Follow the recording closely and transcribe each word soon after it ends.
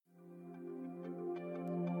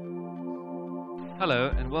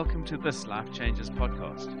Hello and welcome to this Life Changes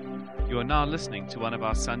podcast. You are now listening to one of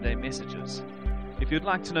our Sunday messages. If you'd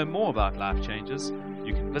like to know more about Life Changes,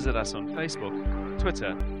 you can visit us on Facebook,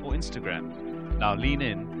 Twitter, or Instagram. Now lean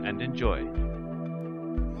in and enjoy.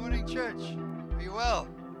 Good morning, church. Are you well?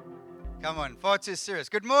 Come on, far too serious.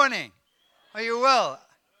 Good morning. Are you well?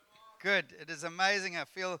 Good. It is amazing. I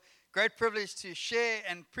feel great privilege to share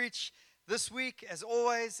and preach this week, as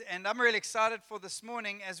always, and I'm really excited for this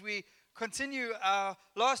morning as we continue.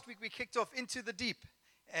 Last week we kicked off Into the Deep,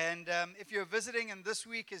 and if you're visiting and this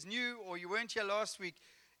week is new or you weren't here last week,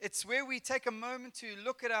 it's where we take a moment to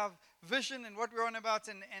look at our vision and what we're on about,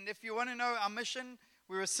 and if you want to know our mission,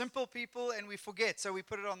 we're a simple people and we forget, so we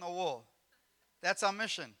put it on the wall. That's our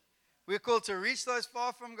mission. We're called to reach those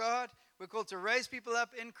far from God, we're called to raise people up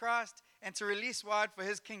in Christ and to release wide for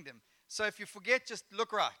His kingdom. So if you forget, just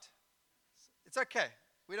look right. It's okay,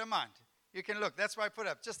 we don't mind. You can look. That's why I put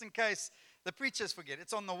up, just in case the preachers forget.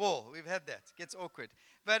 It's on the wall. We've had that. It gets awkward.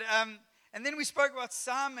 But and then we spoke about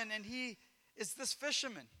Simon, and he is this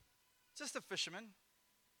fisherman. Just a fisherman.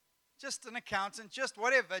 Just an accountant. Just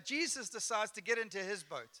whatever. Jesus decides to get into his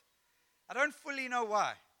boat. I don't fully know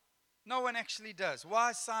why. No one actually does.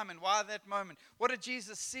 Why Simon? Why that moment? What did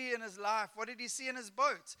Jesus see in his life? What did he see in his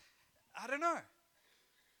boat? I don't know.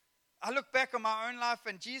 I look back on my own life,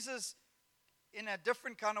 and Jesus, in a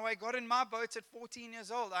different kind of way, got in my boat at 14 years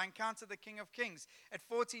old. I encountered the King of Kings. At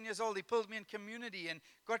 14 years old, He pulled me in community and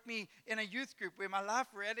got me in a youth group where my life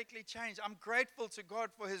radically changed. I'm grateful to God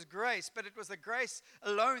for His grace, but it was the grace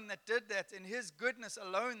alone that did that, and His goodness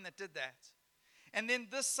alone that did that. And then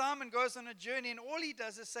this Simon goes on a journey, and all he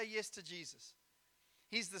does is say yes to Jesus.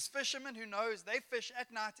 He's this fisherman who knows they fish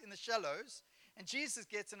at night in the shallows, and Jesus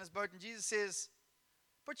gets in his boat, and Jesus says,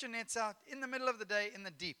 put your nets out in the middle of the day in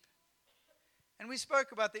the deep. And we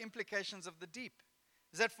spoke about the implications of the deep.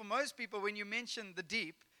 Is that for most people, when you mention the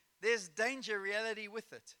deep, there's danger reality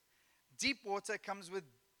with it. Deep water comes with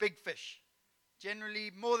big fish, generally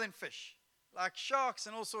more than fish, like sharks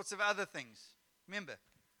and all sorts of other things. Remember?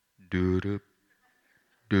 Doo-doop,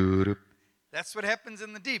 doo-doop. That's what happens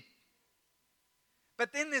in the deep.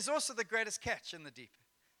 But then there's also the greatest catch in the deep.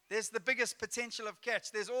 There's the biggest potential of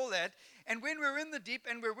catch. There's all that. And when we're in the deep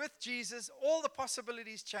and we're with Jesus, all the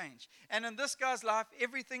possibilities change. And in this guy's life,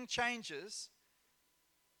 everything changes.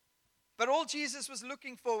 But all Jesus was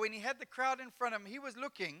looking for when He had the crowd in front of Him, He was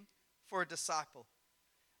looking for a disciple.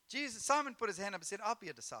 Simon put his hand up and said, I'll be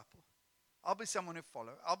a disciple. I'll be someone who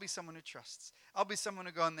follows. I'll be someone who trusts. I'll be someone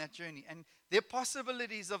who go on that journey. And the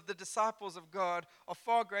possibilities of the disciples of God are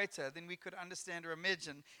far greater than we could understand or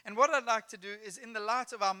imagine. And what I'd like to do is, in the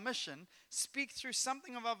light of our mission, speak through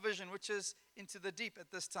something of our vision, which is into the deep at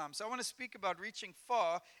this time. So I want to speak about reaching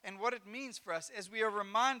far and what it means for us as we are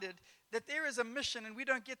reminded that there is a mission and we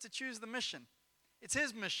don't get to choose the mission. It's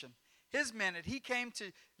His mission, His mandate. He came to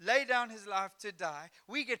lay down His life to die.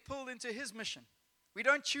 We get pulled into His mission. We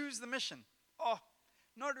don't choose the mission. Oh,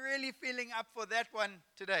 not really feeling up for that one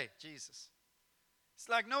today, Jesus. It's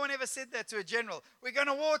like no one ever said that to a general. We're going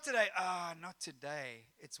to war today. Not today.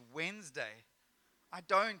 It's Wednesday.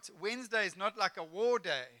 Wednesday is not like a war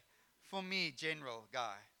day for me, general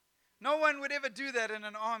guy. No one would ever do that in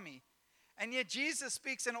an army. And yet Jesus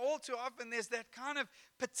speaks, and all too often there's that kind of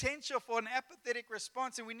potential for an apathetic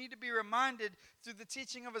response, and we need to be reminded through the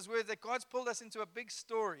teaching of His word that God's pulled us into a big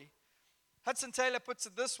story. Hudson Taylor puts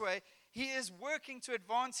it this way: He is working to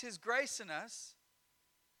advance His grace in us,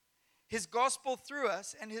 His gospel through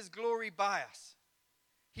us, and His glory by us.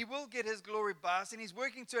 He will get His glory by us, and He's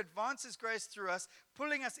working to advance His grace through us,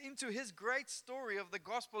 pulling us into His great story of the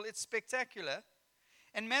gospel. It's spectacular.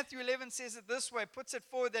 And Matthew 11 says it this way, puts it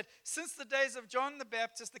forward, that since the days of John the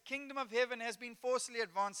Baptist, the kingdom of heaven has been forcefully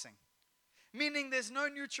advancing. Meaning there's no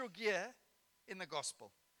neutral gear in the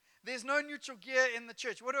gospel. There's no neutral gear in the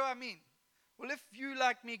church. What do I mean? Well, if you,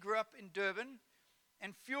 like me, grew up in Durban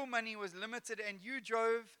and fuel money was limited and you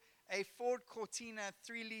drove a Ford Cortina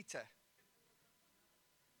 3-liter.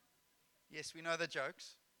 Yes, we know the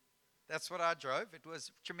jokes. That's what I drove. It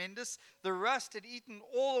was tremendous. The rust had eaten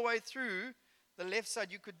all the way through the left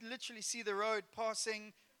side. You could literally see the road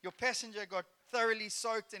passing. Your passenger got thoroughly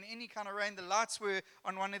soaked in any kind of rain. The lights were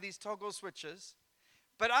on one of these toggle switches.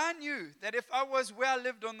 But I knew that if I was where I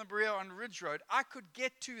lived on the Berea on Ridge Road, I could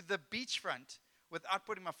get to the beachfront without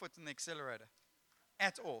putting my foot in the accelerator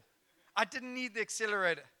at all. I didn't need the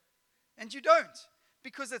accelerator. And you don't,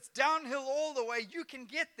 because it's downhill all the way. You can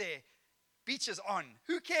get there. Beach is on.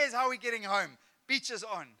 Who cares how we're getting home? Beach is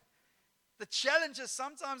on. The challenge is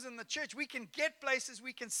sometimes in the church, we can get places,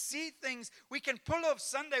 we can see things, we can pull off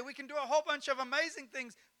Sunday, we can do a whole bunch of amazing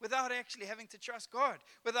things without actually having to trust God,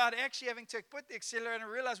 without actually having to put the accelerator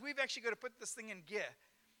and realize we've actually got to put this thing in gear.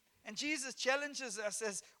 And Jesus challenges us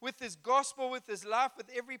as with His gospel, with His life, with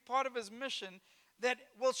every part of His mission, that,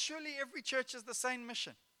 well, surely every church is the same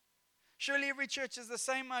mission. Surely every church is the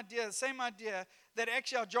same idea that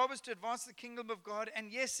actually our job is to advance the kingdom of God,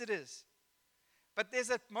 and yes, it is. But there's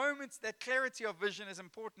a moment that clarity of vision is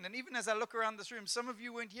important. And even as I look around this room, some of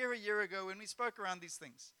you weren't here a year ago when we spoke around these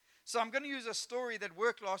things. So I'm going to use a story that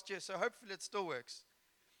worked last year, so hopefully it still works.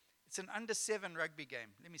 It's an under-7 rugby game.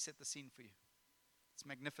 Let me set the scene for you. It's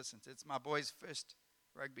magnificent. It's my boy's first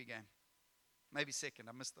rugby game. Maybe second.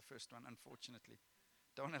 I missed the first one, unfortunately.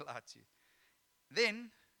 Don't want to lie to you.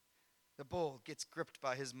 Then the ball gets gripped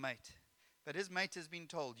by his mate. But his mate has been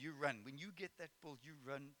told, you run. When you get that ball, you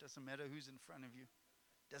run. Doesn't matter who's in front of you.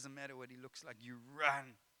 Doesn't matter what he looks like. You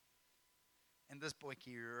run. And this boy,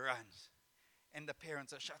 he runs. And the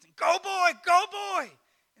parents are shouting, go boy, go boy.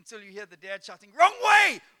 Until you hear the dad shouting, wrong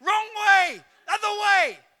way, other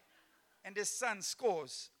way. And his son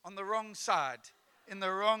scores on the wrong side, in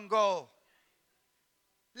the wrong goal.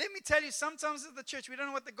 Let me tell you, sometimes at the church, we don't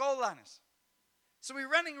know what the goal line is. So we're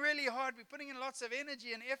running really hard, we're putting in lots of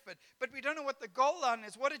energy and effort, but we don't know what the goal line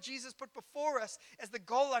is. What did Jesus put before us as the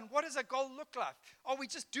goal line? What does a goal look like? Oh, we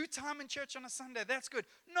just do time in church on a Sunday. That's good.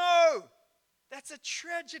 No! That's a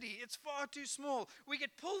tragedy. It's far too small. We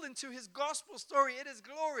get pulled into His gospel story. It is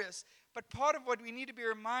glorious. But part of what we need to be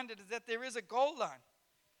reminded is that there is a goal line.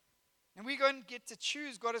 And we're going to get to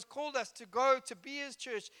choose. God has called us to go, to be His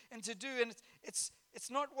church, and to do. And it's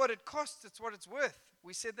not what it costs, it's what it's worth.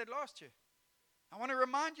 We said that last year. I want to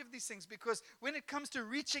remind you of these things because when it comes to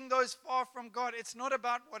reaching those far from God, it's not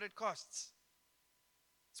about what it costs.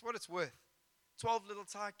 It's what it's worth. 12 little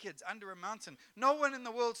Thai kids under a mountain. No one in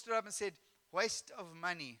the world stood up and said, waste of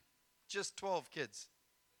money, just 12 kids.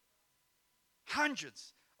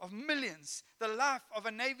 Hundreds of millions, the life of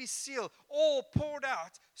a Navy SEAL, all poured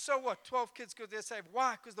out. So what? 12 kids could they save.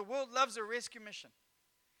 Why? Because the world loves a rescue mission.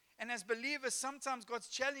 And as believers, sometimes God's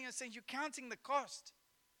challenging us, saying, you're counting the cost.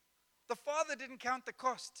 The Father didn't count the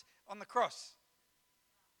cost on the cross.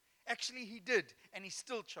 Actually, He did, and He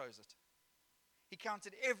still chose it. He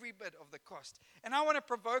counted every bit of the cost. And I want to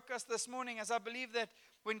provoke us this morning as I believe that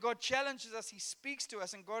when God challenges us, He speaks to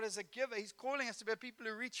us, and God is a giver. He's calling us to be people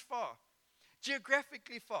who reach far,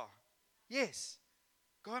 geographically far. Yes,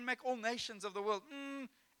 go and make all nations of the world.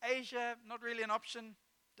 Asia, not really an option.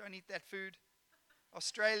 Don't eat that food.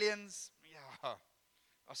 Australians, yeah,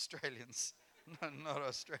 Australians, no, not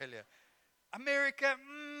Australia. America,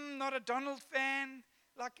 not a Donald fan.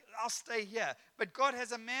 Like, I'll stay here. But God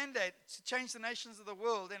has a mandate to change the nations of the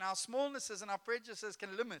world, and our smallnesses and our prejudices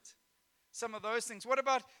can limit some of those things. What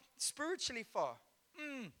about spiritually far?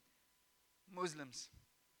 Muslims,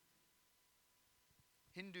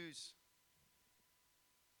 Hindus.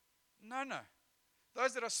 No.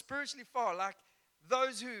 Those that are spiritually far, like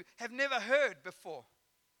those who have never heard before.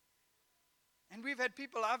 And I've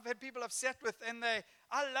had people I've sat with, and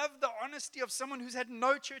I love the honesty of someone who's had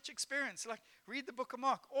no church experience. Like, read the book of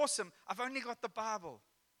Mark. Awesome. I've only got the Bible.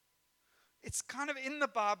 It's kind of in the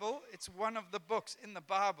Bible. It's one of the books in the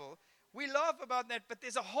Bible. We laugh about that, but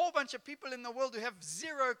there's a whole bunch of people in the world who have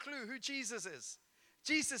zero clue who Jesus is.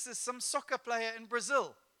 Jesus is some soccer player in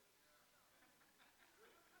Brazil.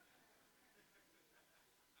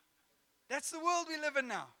 That's the world we live in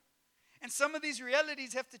now. And some of these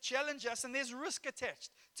realities have to challenge us, and there's risk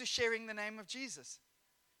attached to sharing the name of Jesus.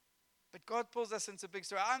 But God pulls us into a big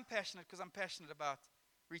story. I'm passionate because I'm passionate about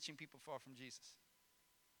reaching people far from Jesus.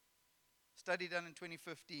 Study done in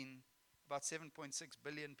 2015, about 7.6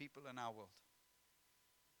 billion people in our world.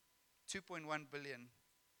 2.1 billion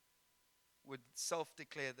would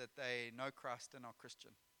self-declare that they know Christ and are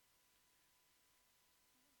Christian.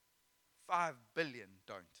 5 billion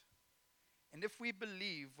don't. And if we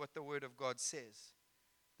believe what the Word of God says,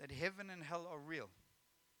 that heaven and hell are real,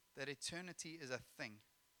 that eternity is a thing,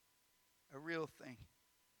 a real thing,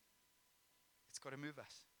 it's got to move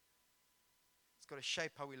us. It's got to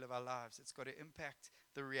shape how we live our lives. It's got to impact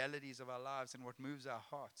the realities of our lives and what moves our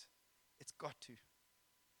heart. It's got to.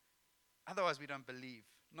 Otherwise, we don't believe.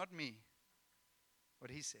 Not me.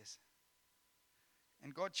 What He says.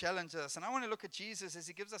 And God challenges us. And I want to look at Jesus as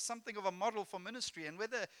He gives us something of a model for ministry. And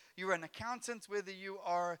whether you're an accountant, whether you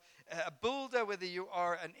are a builder, whether you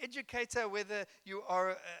are an educator, whether you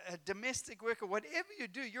are a domestic worker, whatever you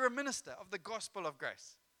do, you're a minister of the gospel of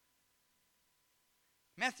grace.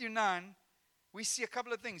 Matthew 9, we see a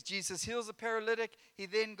couple of things. Jesus heals a paralytic. He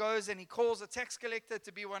then goes and he calls a tax collector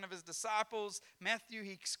to be one of his disciples. Matthew,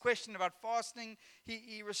 he's questioned about fasting.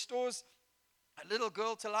 He restores a little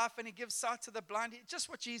girl to life, and he gives sight to the blind. Just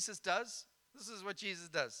what Jesus does. This is what Jesus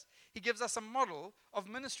does. He gives us a model of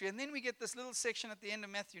ministry. And then we get this little section at the end of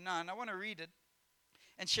Matthew 9. I want to read it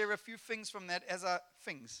and share a few things from that as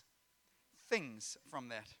things from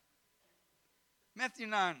that. Matthew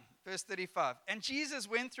 9, verse 35. And Jesus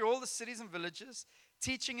went through all the cities and villages,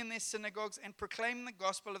 teaching in their synagogues and proclaiming the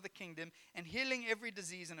gospel of the kingdom and healing every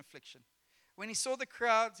disease and affliction. When he saw the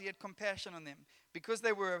crowds, he had compassion on them because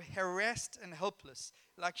they were harassed and helpless,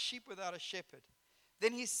 like sheep without a shepherd.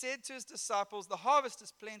 Then he said to his disciples, the harvest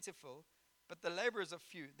is plentiful, but the laborers are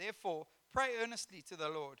few. Therefore, pray earnestly to the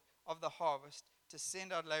Lord of the harvest to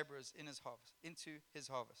send out laborers into his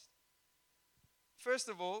harvest. First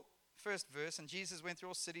of all, first verse, and Jesus went through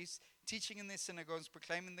all cities, teaching in their synagogues,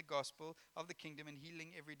 proclaiming the gospel of the kingdom and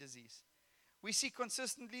healing every disease. We see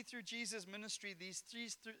consistently through Jesus' ministry these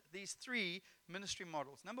three ministry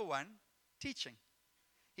models. Number one, teaching.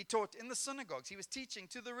 He taught in the synagogues. He was teaching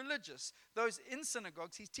to the religious. Those in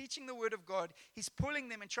synagogues, he's teaching the word of God. He's pulling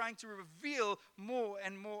them and trying to reveal more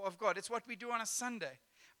and more of God. It's what we do on a Sunday.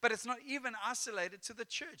 But it's not even isolated to the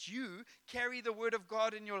church. You carry the word of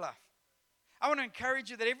God in your life. I want to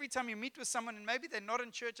encourage you that every time you meet with someone, and maybe they're not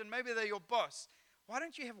in church, and maybe they're your boss, why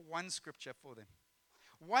don't you have one scripture for them?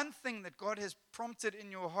 One thing that God has prompted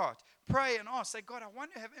in your heart. Pray and ask. Say, God, I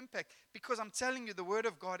want to have impact, because I'm telling you, the word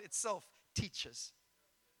of God itself teaches.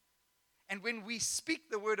 And when we speak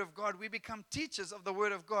the word of God, we become teachers of the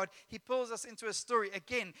word of God. He pulls us into a story.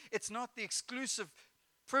 Again, it's not the exclusive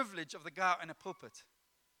privilege of the guy in a pulpit.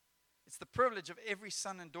 It's the privilege of every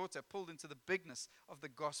son and daughter pulled into the bigness of the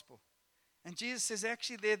gospel. And Jesus says,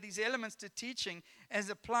 actually, there are these elements to teaching as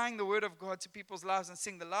applying the word of God to people's lives and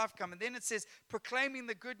seeing the life come. And then it says, proclaiming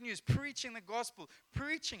the good news, preaching the gospel,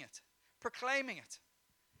 preaching it, proclaiming it.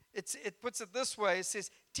 It puts it this way. It says,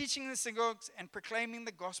 teaching in the synagogues and proclaiming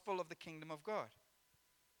the gospel of the kingdom of God.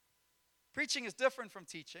 Preaching is different from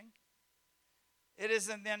teaching. It is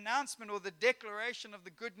the announcement or the declaration of the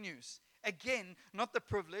good news. Again, not the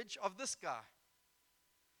privilege of this guy.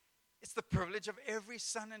 It's the privilege of every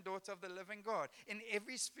son and daughter of the living God. In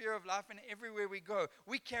every sphere of life and everywhere we go,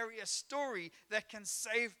 we carry a story that can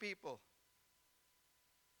save people.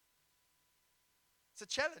 It's a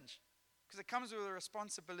challenge because it comes with a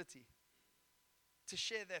responsibility to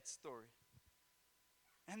share that story.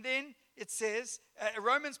 And then it says,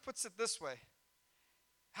 Romans puts it this way.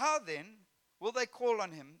 How then will they call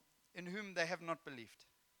on him in whom they have not believed?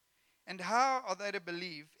 And how are they to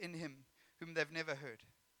believe in him whom they've never heard?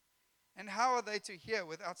 And how are they to hear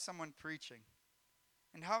without someone preaching?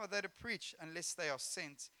 And how are they to preach unless they are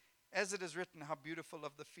sent? As it is written, how beautiful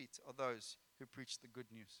of the feet are those who preach the good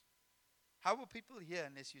news. How will people hear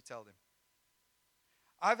unless you tell them?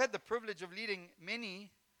 I've had the privilege of leading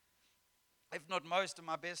many, if not most, of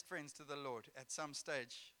my best friends to the Lord at some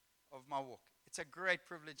stage of my walk. It's a great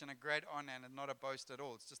privilege and a great honor, and not a boast at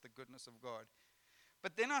all. It's just the goodness of God.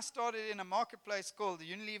 But then I started in a marketplace called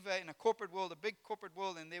Unilever, in a corporate world, a big corporate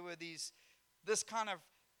world, and there were this kind of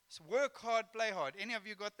work hard, play hard. Any of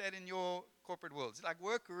you got that in your corporate world? It's like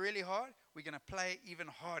work really hard, we're going to play even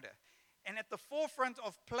harder. And at the forefront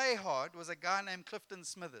of play hard was a guy named Clifton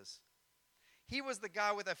Smithers. He was the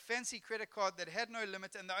guy with a fancy credit card that had no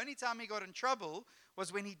limit, and the only time he got in trouble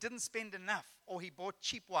was when he didn't spend enough or he bought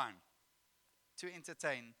cheap wine to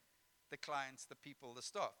entertain the clients, the people, the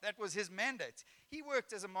staff. That was his mandate. He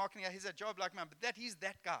worked as a marketing guy. He's a job like mine, but he's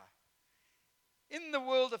that guy. In the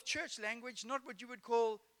world of church language, not what you would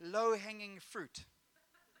call low-hanging fruit.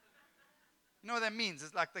 You know what that means?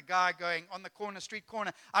 It's like the guy going on the street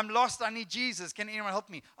corner, I'm lost, I need Jesus, can anyone help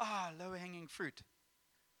me? Low-hanging fruit.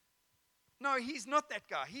 No, he's not that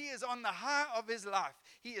guy. He is on the high of his life.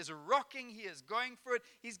 He is rocking, he is going for it,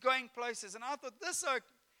 he's going places. And I thought,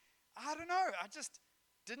 I don't know, I just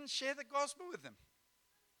didn't share the gospel with him.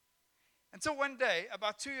 Until one day,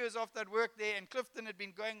 about 2 years after I'd worked there, and Clifton had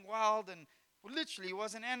been going wild and literally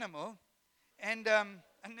was an animal, and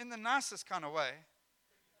in the nicest kind of way,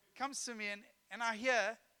 comes to me and I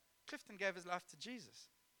hear Clifton gave his life to Jesus.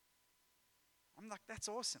 I'm like, that's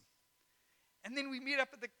awesome. And then we meet up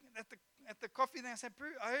at the coffee thing. I said,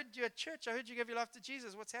 Brew, I heard you at church. I heard you gave your life to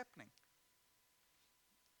Jesus. What's happening?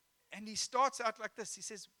 And he starts out like this. He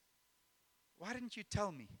says, why didn't you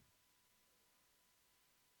tell me?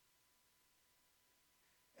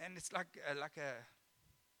 And it's like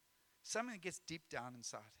something that gets deep down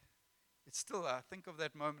inside. It's still, I think of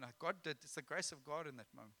that moment. God did. It's the grace of God in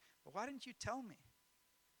that moment. But why didn't you tell me?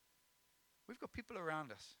 We've got people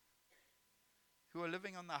around us who are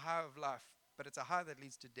living on the high of life, but it's a high that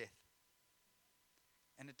leads to death.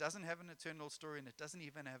 And it doesn't have an eternal story, and it doesn't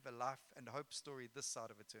even have a life and hope story this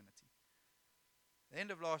side of eternity. The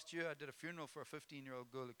end of last year, I did a funeral for a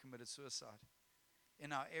 15-year-old girl who committed suicide.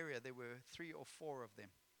 In our area, there were 3 or 4 of them.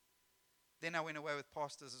 Then I went away with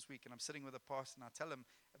pastors this week, and I'm sitting with a pastor, and I tell him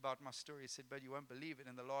about my story. He said, but you won't believe it.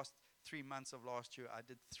 In the last 3 months of last year, I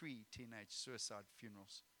did 3 teenage suicide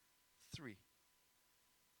funerals. 3.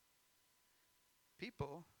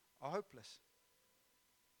 People are hopeless.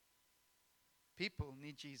 People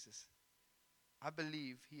need Jesus. I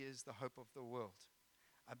believe he is the hope of the world.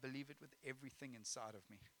 I believe it with everything inside of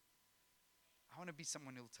me. I want to be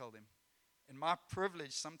someone who'll tell them. And my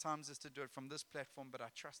privilege sometimes is to do it from this platform, but I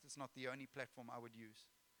trust it's not the only platform I would use.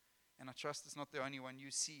 And I trust it's not the only one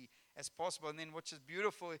you see as possible. And then which is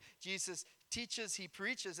beautiful, Jesus teaches, he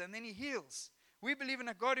preaches, and then he heals. We believe in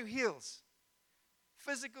a God who heals.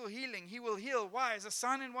 Physical healing, he will heal. Why? As a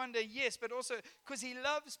sign and wonder, yes, but also because he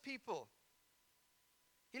loves people.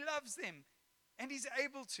 He loves them, and he's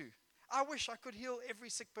able to. I wish I could heal every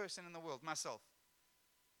sick person in the world myself.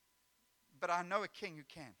 But I know a king who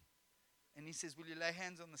can. And he says, will you lay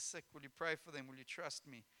hands on the sick? Will you pray for them? Will you trust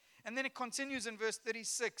me? And then it continues in verse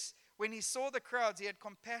 36. When he saw the crowds, he had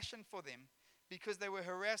compassion for them because they were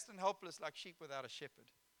harassed and helpless like sheep without a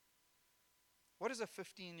shepherd. What is a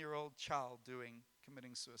 15-year-old child doing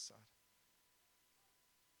committing suicide?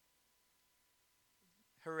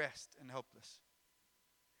 Harassed and helpless.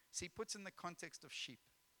 See, he puts in the context of sheep.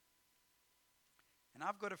 And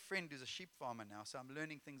I've got a friend who's a sheep farmer now, so I'm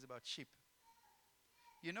learning things about sheep.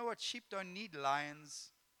 You know what? Sheep don't need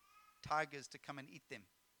lions, tigers to come and eat them.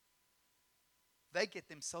 They get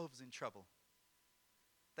themselves in trouble.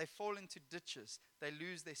 They fall into ditches. They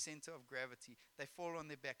lose their center of gravity. They fall on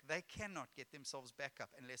their back. They cannot get themselves back up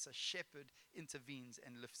unless a shepherd intervenes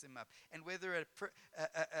and lifts them up. And whether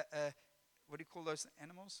what do you call those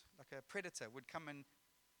animals? Like a predator would come and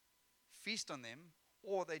feast on them,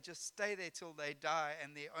 or they just stay there till they die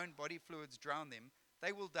and their own body fluids drown them,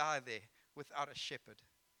 they will die there without a shepherd.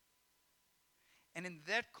 And in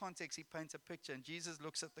that context, he paints a picture, and Jesus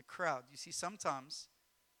looks at the crowd. You see, sometimes,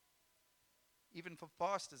 even for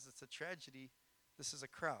pastors, it's a tragedy. This is a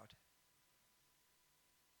crowd.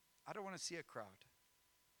 I don't want to see a crowd.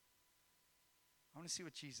 I want to see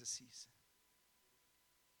what Jesus sees.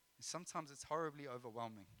 And sometimes it's horribly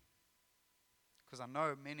overwhelming, because I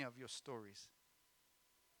know many of your stories.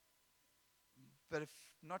 But if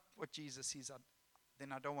not what Jesus sees,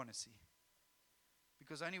 then I don't want to see.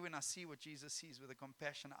 Because only when I see what Jesus sees with the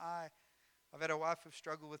compassion, I've had a wife who's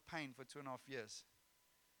struggled with pain for 2.5 years.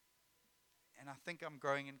 And I think I'm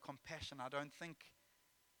growing in compassion. I don't think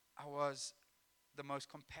I was the most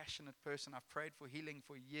compassionate person. I've prayed for healing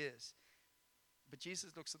for years. But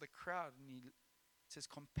Jesus looks at the crowd and it's his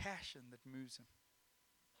compassion that moves him.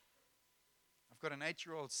 I've got an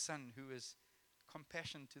 8-year-old son who is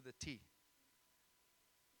compassion to the T.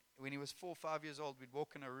 When he was 4 or 5 years old, we'd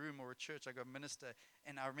walk in a room or a church, I got minister,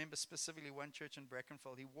 and I remember specifically one church in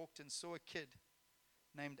Brackenfell. He walked in, saw a kid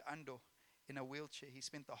named Ando in a wheelchair. He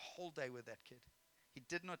spent the whole day with that kid. He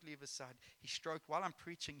did not leave his side. He stroked, while I'm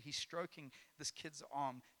preaching, he's stroking this kid's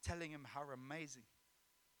arm, telling him how amazing,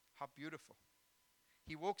 how beautiful.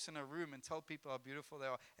 He walks in a room and tells people how beautiful they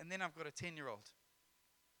are. And then I've got a 10-year-old.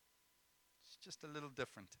 It's just a little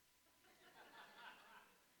different.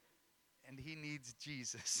 And he needs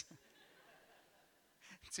Jesus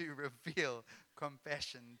to reveal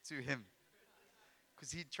compassion to him.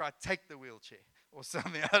 Because he'd try to take the wheelchair or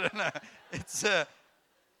something. I don't know.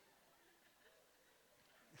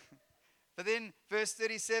 But then verse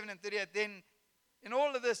 37 and 38, then in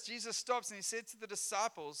all of this, Jesus stops and he said to the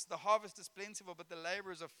disciples, the harvest is plentiful, but the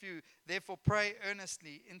laborers are few. Therefore pray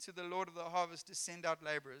earnestly into the Lord of the harvest to send out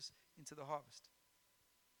laborers into the harvest.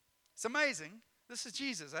 It's amazing. This is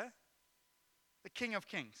Jesus, eh? The King of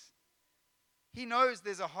Kings. He knows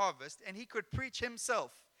there's a harvest, and he could preach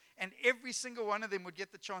himself, and every single one of them would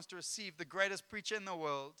get the chance to receive the greatest preacher in the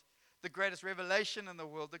world, the greatest revelation in the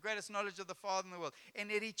world, the greatest knowledge of the Father in the world. And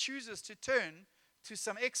yet he chooses to turn to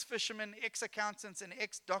some ex-fishermen, ex-accountants, and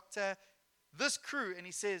ex-doctor, this crew, and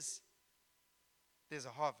he says, there's a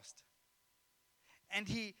harvest. And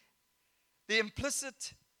the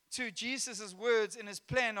implicit to Jesus' words in his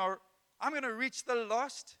plan are, I'm going to reach the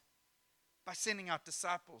lost by sending out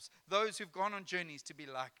disciples, those who've gone on journeys to be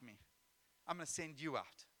like me. I'm going to send you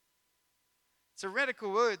out. It's a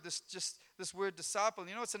radical word, this word disciple.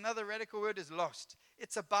 You know what's another radical word is lost.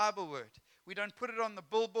 It's a Bible word. We don't put it on the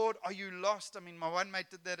billboard. Are you lost? I mean, my one mate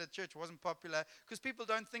did that at church. It wasn't popular because people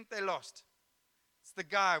don't think they're lost. It's the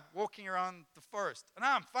guy walking around the forest. And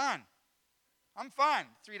I'm fine. I'm fine.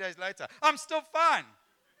 3 days later, I'm still fine.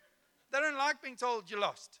 They don't like being told you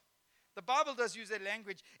lost. The Bible does use that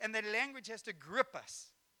language, and that language has to grip us.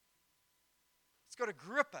 It's got to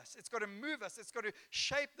grip us. It's got to move us. It's got to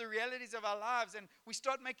shape the realities of our lives, and we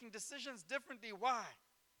start making decisions differently. Why?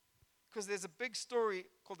 Because there's a big story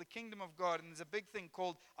called the kingdom of God, and there's a big thing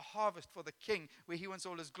called a harvest for the king, where he wants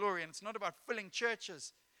all his glory, and it's not about filling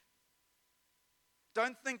churches.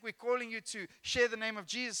 Don't think we're calling you to share the name of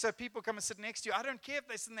Jesus so people come and sit next to you. I don't care if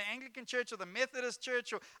they sit in the Anglican church or the Methodist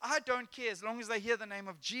church, or I don't care as long as they hear the name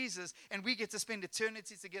of Jesus and we get to spend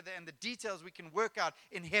eternity together and the details we can work out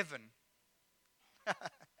in heaven.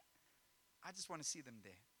 I just want to see them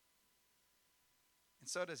there. And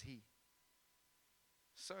so does he.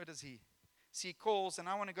 So does he. See, he calls, and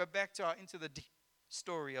I want to go back into the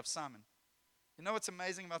story of Simon. You know what's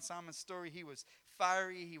amazing about Simon's story? He was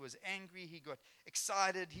fiery, he was angry, he got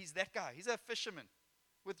excited. He's that guy. He's a fisherman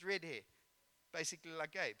with red hair, basically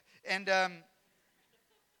like Gabe. And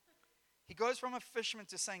he goes from a fisherman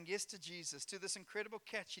to saying yes to Jesus, to this incredible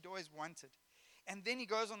catch he'd always wanted. And then he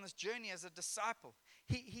goes on this journey as a disciple.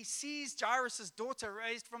 He sees Jairus' daughter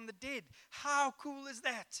raised from the dead. How cool is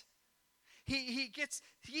that?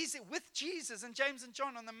 He's with Jesus and James and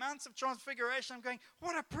John on the Mount of Transfiguration. I'm going,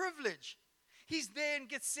 what a privilege. He's there in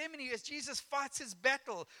Gethsemane as Jesus fights his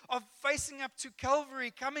battle of facing up to Calvary,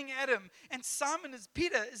 coming at him. And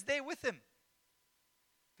Peter is there with him.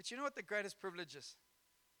 But you know what the greatest privilege is?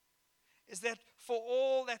 Is that for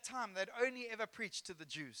all that time, they'd only ever preached to the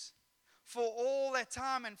Jews. For all that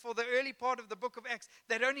time and for the early part of the book of Acts,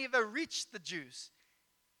 they'd only ever reached the Jews.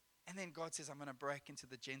 And then God says, I'm going to break into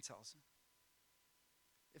the Gentiles.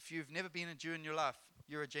 If you've never been a Jew in your life,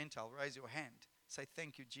 you're a Gentile. Raise your hand. Say,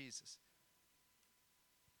 thank you, Jesus.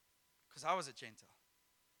 Because I was a Gentile.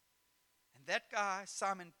 And that guy,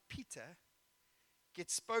 Simon Peter,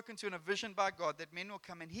 gets spoken to in a vision by God that men will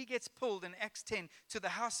come, and he gets pulled in Acts 10 to the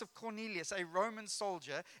house of Cornelius, a Roman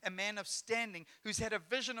soldier, a man of standing, who's had a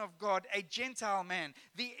vision of God, a Gentile man,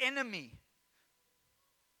 the enemy.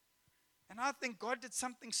 And I think God did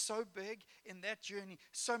something so big in that journey,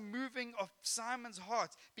 so moving of Simon's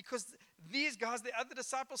heart, because these guys, the other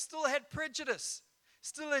disciples, still had prejudice.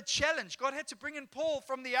 Still a challenge. God had to bring in Paul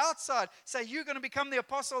from the outside, say, you're going to become the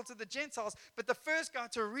apostle to the Gentiles. But the first guy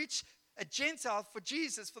to reach a Gentile for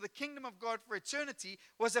Jesus, for the kingdom of God, for eternity,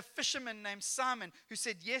 was a fisherman named Simon, who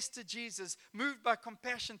said yes to Jesus, moved by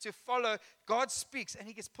compassion to follow. God speaks, and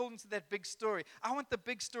he gets pulled into that big story. I want the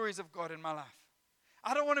big stories of God in my life.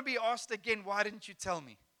 I don't want to be asked again, why didn't you tell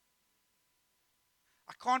me?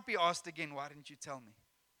 I can't be asked again, why didn't you tell me?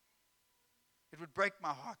 It would break my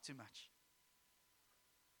heart too much.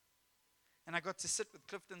 And I got to sit with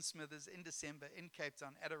Clifton Smithers in December in Cape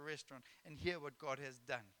Town at a restaurant and hear what God has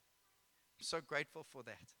done. I'm so grateful for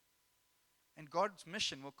that. And God's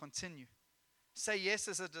mission will continue. Say yes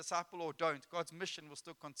as a disciple or don't. God's mission will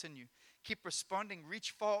still continue. Keep responding.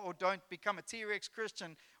 Reach far or don't. Become a T-Rex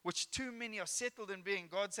Christian, which too many are settled in being.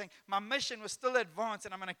 God's saying, my mission will still advance,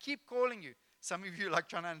 and I'm going to keep calling you. Some of you are like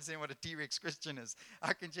trying to understand what a T-Rex Christian is.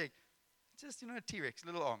 I can check. Just, a T-Rex,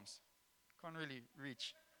 little arms. Can't really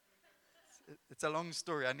reach. It's a long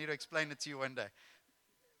story. I need to explain it to you one day.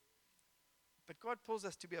 But God pulls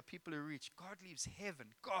us to be a people who reach. God leaves heaven.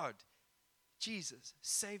 God, Jesus,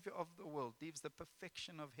 Savior of the world, leaves the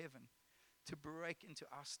perfection of heaven to break into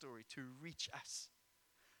our story, to reach us.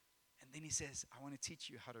 And then he says, I want to teach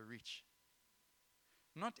you how to reach.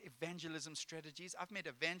 Not evangelism strategies. I've met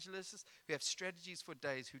evangelists who have strategies for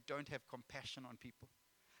days who don't have compassion on people.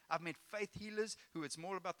 I've met faith healers who it's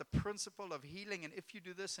more about the principle of healing, and if you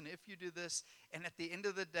do this and if you do this, and at the end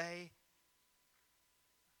of the day,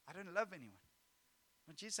 I don't love anyone.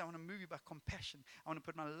 But Jesus, I want to move you by compassion. I want to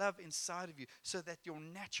put my love inside of you so that your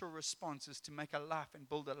natural response is to make a life and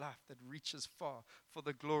build a life that reaches far for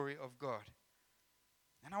the glory of God.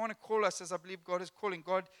 And I want to call us, as I believe God is calling.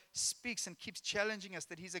 God speaks and keeps challenging us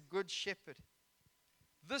that he's a good shepherd.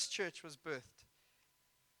 This church was birthed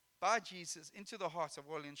by Jesus into the hearts of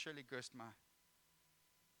Wally and Shirley Gerstmeyer.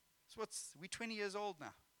 We're 20 years old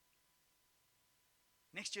now.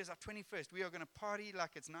 Next year is our 21st. We are going to party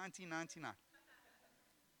like it's 1999.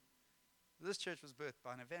 This church was birthed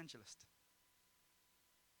by an evangelist.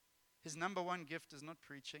 His number one gift is not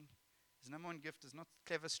preaching. His number one gift is not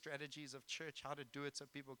clever strategies of church, how to do it so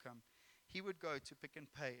people come. He would go to Pick and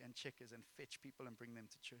Pay and Checkers and fetch people and bring them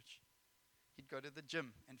to church. He'd go to the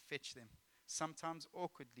gym and fetch them, sometimes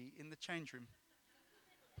awkwardly in the change room.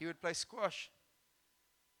 He would play squash.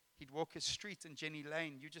 He'd walk his street in Jenny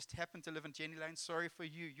Lane. You just happen to live in Jenny Lane. Sorry for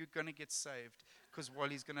you. You're going to get saved because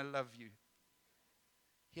Wally's going to love you.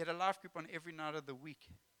 He had a life group on every night of the week.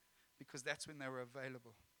 because that's when they were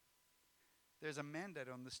available. There's a mandate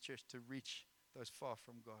on this church to reach those far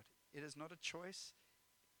from God. It is not a choice.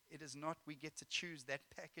 It is not we get to choose that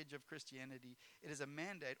package of Christianity. It is a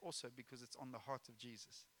mandate also because it's on the heart of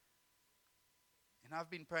Jesus. And I've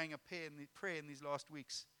been praying a prayer in these last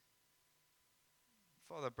weeks.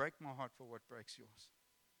 Father, break my heart for what breaks yours.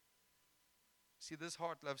 See, this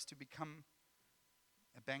heart loves to become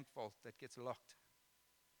a bank vault that gets locked.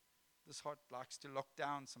 This heart likes to lock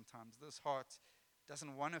down sometimes. This heart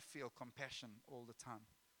doesn't want to feel compassion all the time.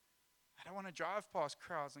 I don't want to drive past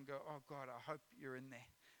crowds and go, oh God, I hope you're in there.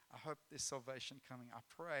 I hope there's salvation coming. I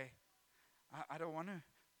pray. I don't want to.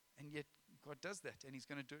 And yet God does that, and He's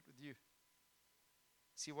going to do it with you.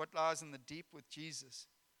 See, what lies in the deep with Jesus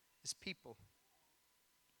is people.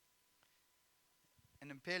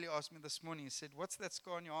 And Impeli asked me this morning, he said, what's that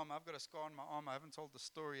scar on your arm? I've got a scar on my arm. I haven't told the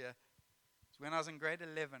story yet. So when I was in grade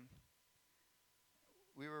 11,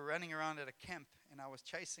 we were running around at a camp, and I was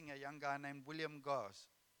chasing a young guy named William Gars.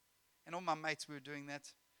 And all my mates, we were doing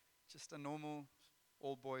that. Just a normal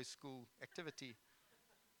all-boys school activity.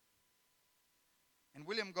 And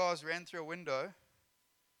William Gars ran through a window,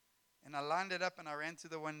 and I lined it up, and I ran to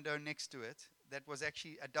the window next to it. That was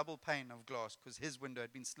actually a double pane of glass, because his window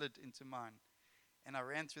had been slid into mine. And I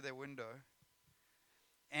ran through that window,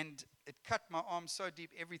 and it cut my arm so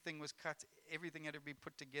deep, everything was cut, everything had to be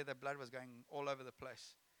put together, blood was going all over the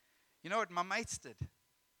place. You know what my mates did?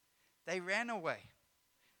 They ran away.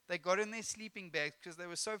 They got in their sleeping bags because they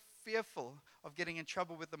were so fearful of getting in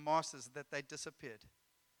trouble with the masters that they disappeared.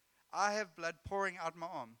 I have blood pouring out my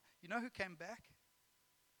arm. You know who came back?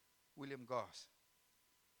 William Gars.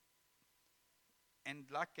 And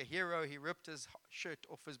like a hero, he ripped his shirt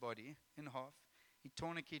off his body in half. He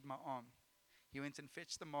tourniqueted my arm. He went and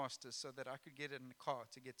fetched the masters so that I could get in the car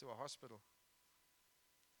to get to a hospital.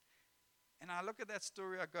 And I look at that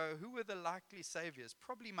story, I go, who were the likely saviors?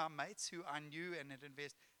 Probably my mates who I knew and had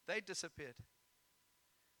invested. They disappeared.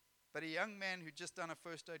 But a young man who'd just done a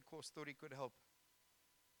first aid course thought he could help.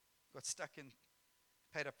 Got stuck in,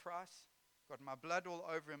 paid a price, got my blood all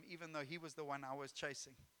over him, even though he was the one I was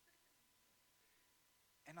chasing.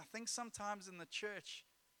 And I think sometimes in the church,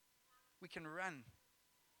 we can run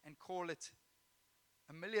and call it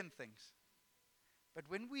a million things. But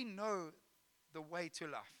when we know the way to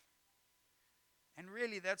life, and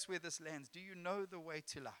really that's where this lands, do you know the way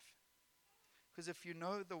to life? Because if you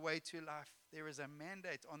know the way to life, there is a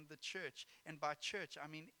mandate on the church. And by church, I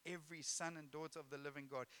mean every son and daughter of the living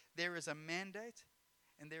God. There is a mandate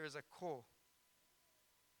and there is a call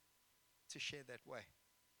to share that way.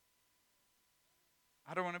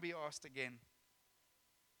 I don't want to be asked again,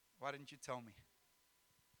 why didn't you tell me?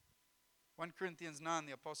 1 Corinthians 9,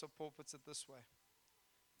 the Apostle Paul puts it this way.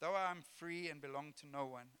 Though I am free and belong to no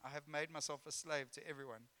one, I have made myself a slave to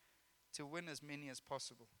everyone to win as many as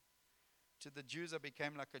possible. To the Jews I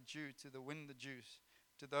became like a Jew to win the Jews.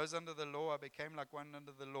 To those under the law I became like one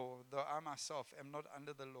under the law, though I myself am not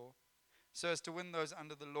under the law, so as to win those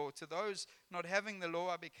under the law. To those not having the law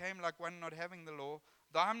I became like one not having the law,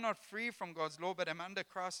 though I am not free from God's law, but am under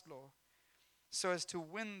Christ's law, so as to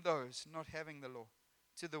win those not having the law.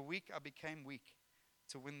 To the weak I became weak,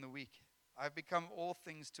 to win the weak. I have become all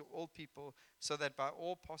things to all people, so that by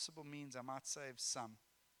all possible means I might save some.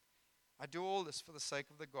 I do all this for the sake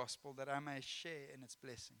of the gospel, that I may share in its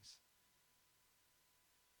blessings.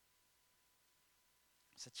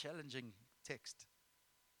 It's a challenging text.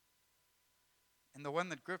 And the one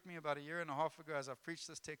that gripped me about a year and a half ago, as I've preached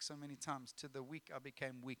this text so many times, to the weak I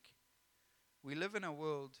became weak. We live in a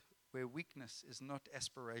world where weakness is not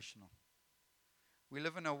aspirational. We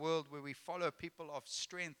live in a world where we follow people of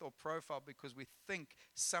strength or profile because we think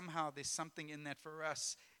somehow there's something in that for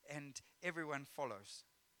us, and everyone follows,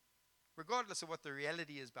 regardless of what the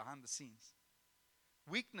reality is behind the scenes.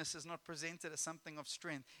 Weakness is not presented as something of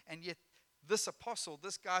strength, and yet this apostle,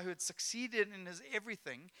 this guy who had succeeded in his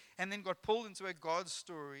everything and then got pulled into a God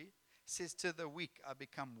story, says, to the weak I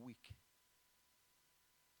become weak.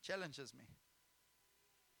 Challenges me.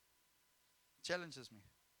 Challenges me.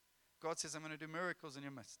 God says, I'm going to do miracles in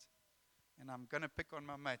your midst. And I'm going to pick on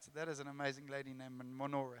my mates. That is an amazing lady named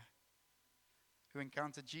Monora, who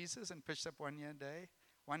encountered Jesus and pitched up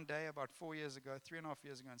one day about 4 years ago, 3.5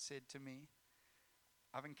 years ago, and said to me,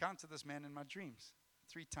 I've encountered this man in my dreams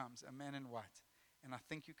 3 times, a man in white. And I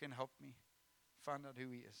think you can help me find out who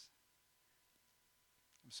he is.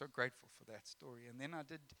 I'm so grateful for that story. And then I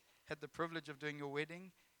had the privilege of doing your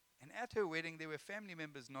wedding. And at her wedding, there were family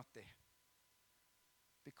members not there,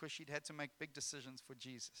 because she'd had to make big decisions for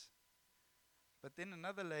Jesus. But then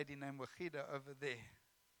another lady named Wachida over there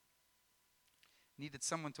needed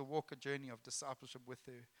someone to walk a journey of discipleship with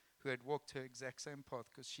her, who had walked her exact same path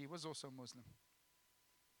because she was also Muslim.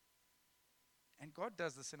 And God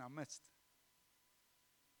does this in our midst.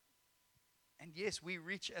 And yes, we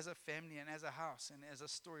reach as a family and as a house and as a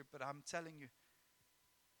story, but I'm telling you,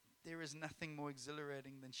 there is nothing more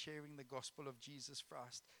exhilarating than sharing the gospel of Jesus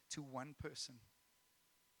Christ to one person,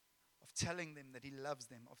 of telling them that he loves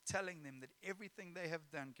them, of telling them that everything they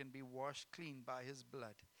have done can be washed clean by his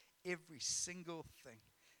blood. Every single thing.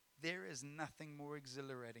 There is nothing more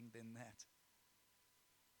exhilarating than that.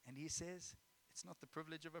 And he says, it's not the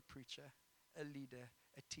privilege of a preacher, a leader,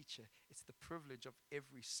 a teacher. It's the privilege of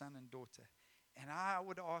every son and daughter. And I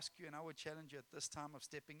would ask you, and I would challenge you at this time of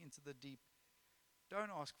stepping into the deep,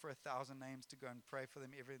 don't ask for 1,000 names to go and pray for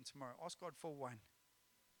them every day and tomorrow. Ask God for one.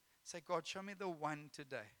 Say, God, show me the one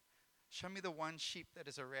today. Show me the one sheep that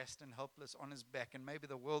is harassed and helpless on his back, and maybe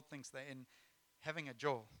the world thinks they're in having a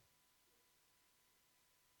jaw.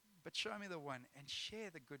 But show me the one and share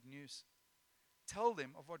the good news. Tell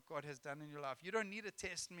them of what God has done in your life. You don't need to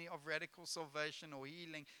test me of radical salvation or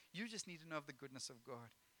healing. You just need to know of the goodness of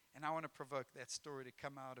God. And I want to provoke that story to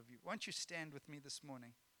come out of you. Won't you stand with me this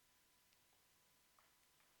morning?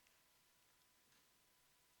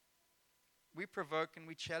 We provoke and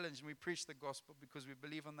we challenge and we preach the gospel because we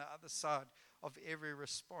believe on the other side of every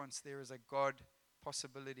response there is a God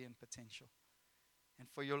possibility and potential. And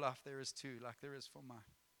for your life there is too, like there is for mine.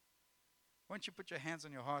 Won't you put your hands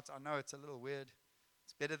on your heart? I know it's a little weird.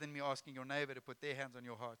 It's better than me asking your neighbor to put their hands on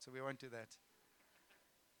your heart, so we won't do that.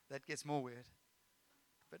 That gets more weird.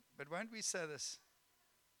 But won't we say this?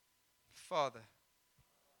 Father,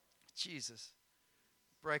 Jesus,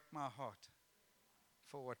 break my heart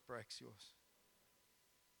for what breaks yours.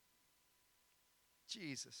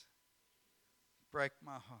 Jesus, break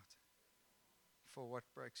my heart for what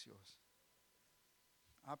breaks yours.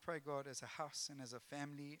 I pray, God, as a house and as a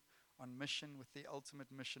family on mission with the ultimate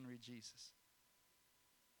missionary, Jesus.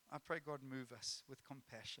 I pray, God, move us with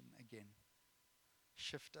compassion again.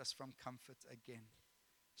 Shift us from comfort again.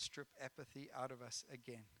 Strip apathy out of us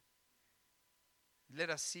again. Let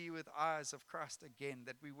us see with eyes of Christ again,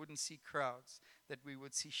 that we wouldn't see crowds, that we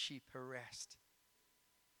would see sheep harassed,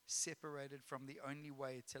 separated from the only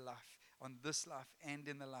way to life, on this life and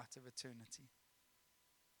in the light of eternity.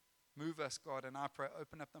 Move us, God, and I pray,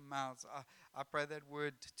 open up the mouths. I pray that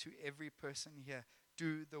word to every person here.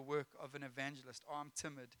 Do the work of an evangelist. Oh, I'm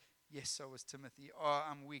timid. Yes, so was Timothy. Oh,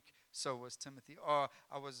 I'm weak. So was Timothy. Oh,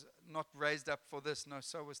 I was not raised up for this. No,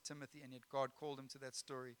 so was Timothy. And yet God called him to that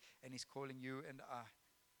story, and he's calling you and I.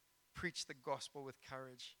 Preach the gospel with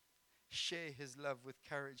courage. Share his love with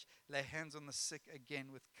courage. Lay hands on the sick again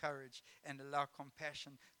with courage, and allow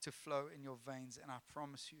compassion to flow in your veins. And I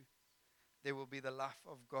promise you, there will be the life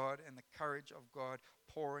of God and the courage of God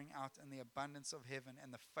pouring out in the abundance of heaven,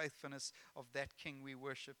 and the faithfulness of that King we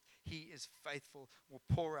worship. He is faithful, will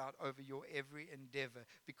pour out over your every endeavor,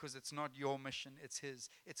 because it's not your mission, it's his.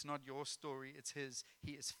 It's not your story, it's his.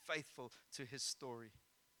 He is faithful to his story.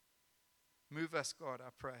 Move us, God, I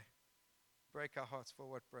pray. Break our hearts for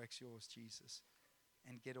what breaks yours, Jesus,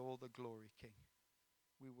 and get all the glory, King.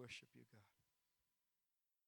 We worship you, God.